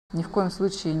Ни в коем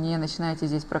случае не начинайте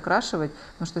здесь прокрашивать,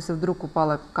 потому что если вдруг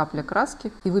упала капля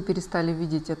краски, и вы перестали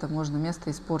видеть это, можно место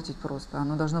испортить просто.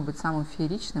 Оно должно быть самым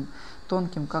фееричным,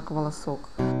 тонким, как волосок.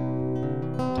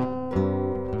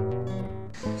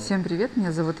 Всем привет,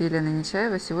 меня зовут Елена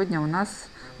Nechaeva. Сегодня у нас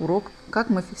урок «Как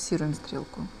мы фиксируем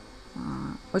стрелку».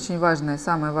 Очень важная,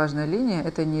 самая важная линия –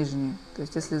 это нижняя. То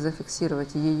есть если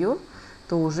зафиксировать ее,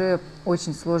 то уже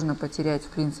очень сложно потерять, в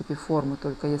принципе, форму,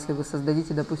 только если вы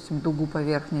создадите, допустим, дугу по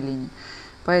верхней линии.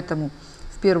 Поэтому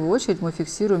в первую очередь мы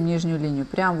фиксируем нижнюю линию.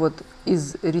 Прям вот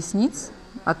из ресниц,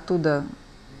 оттуда,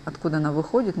 откуда она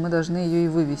выходит, мы должны ее и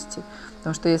вывести.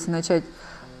 Потому что если начать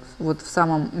вот в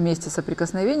самом месте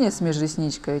соприкосновения с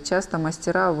межресничкой, часто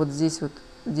мастера вот здесь вот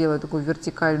делают такую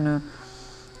вертикальную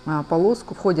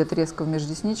полоску, входят резко в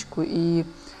межресничку и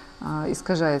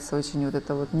искажается очень вот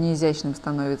это вот, неизящным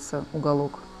становится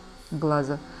уголок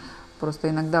глаза. Просто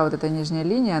иногда вот эта нижняя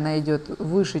линия, она идет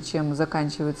выше, чем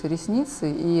заканчиваются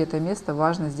ресницы, и это место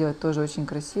важно сделать тоже очень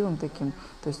красивым таким.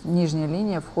 То есть нижняя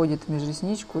линия входит в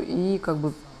межресничку и как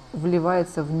бы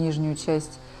вливается в нижнюю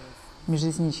часть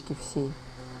межреснички всей.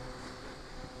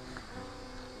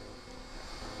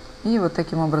 И вот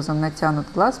таким образом натянут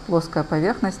глаз, плоская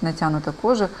поверхность, натянута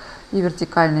кожа, и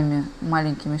вертикальными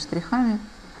маленькими штрихами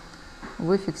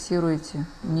вы фиксируете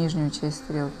нижнюю часть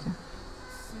стрелки.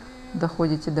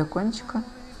 Доходите до кончика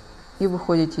и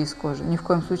выходите из кожи. Ни в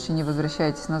коем случае не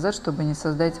возвращайтесь назад, чтобы не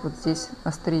создать вот здесь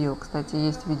острие. Кстати,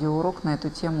 есть видеоурок на эту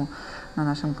тему на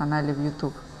нашем канале в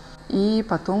YouTube. И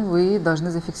потом вы должны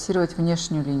зафиксировать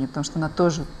внешнюю линию, потому что она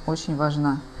тоже очень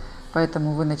важна.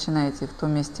 Поэтому вы начинаете в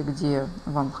том месте, где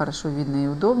вам хорошо видно и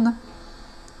удобно.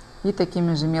 И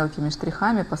такими же мелкими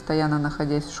штрихами, постоянно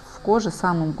находясь в коже,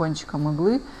 самым кончиком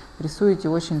иглы рисуете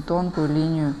очень тонкую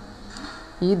линию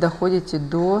и доходите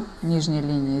до нижней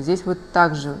линии. Здесь вы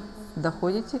также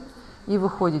доходите и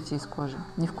выходите из кожи.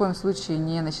 Ни в коем случае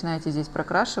не начинайте здесь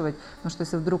прокрашивать, потому что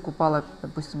если вдруг упала,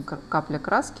 допустим, капля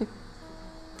краски,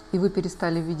 и вы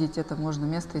перестали видеть это, можно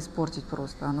место испортить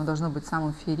просто. Оно должно быть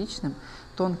самым фееричным,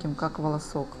 тонким, как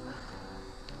волосок.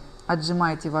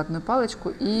 Отжимаете ватную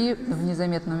палочку и в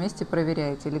незаметном месте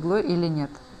проверяете, легло или нет.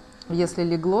 Если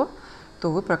легло,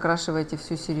 то вы прокрашиваете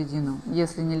всю середину.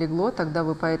 Если не легло, тогда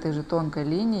вы по этой же тонкой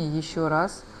линии еще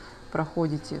раз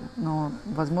проходите, но,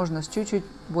 возможно, с чуть-чуть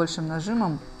большим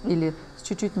нажимом или с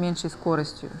чуть-чуть меньшей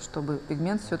скоростью, чтобы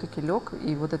пигмент все-таки лег,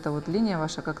 и вот эта вот линия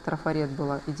ваша, как трафарет,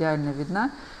 была идеально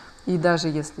видна. И даже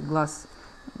если глаз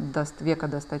века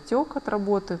даст отек от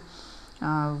работы,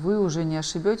 вы уже не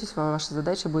ошибетесь, ваша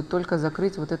задача будет только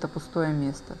закрыть вот это пустое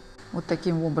место. Вот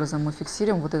таким образом мы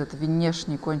фиксируем вот этот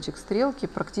внешний кончик стрелки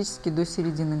практически до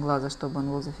середины глаза, чтобы он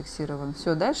был зафиксирован.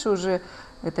 Все, дальше уже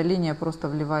эта линия просто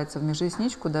вливается в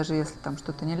межресничку, даже если там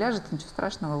что-то не ляжет, ничего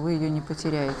страшного, вы ее не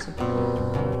потеряете.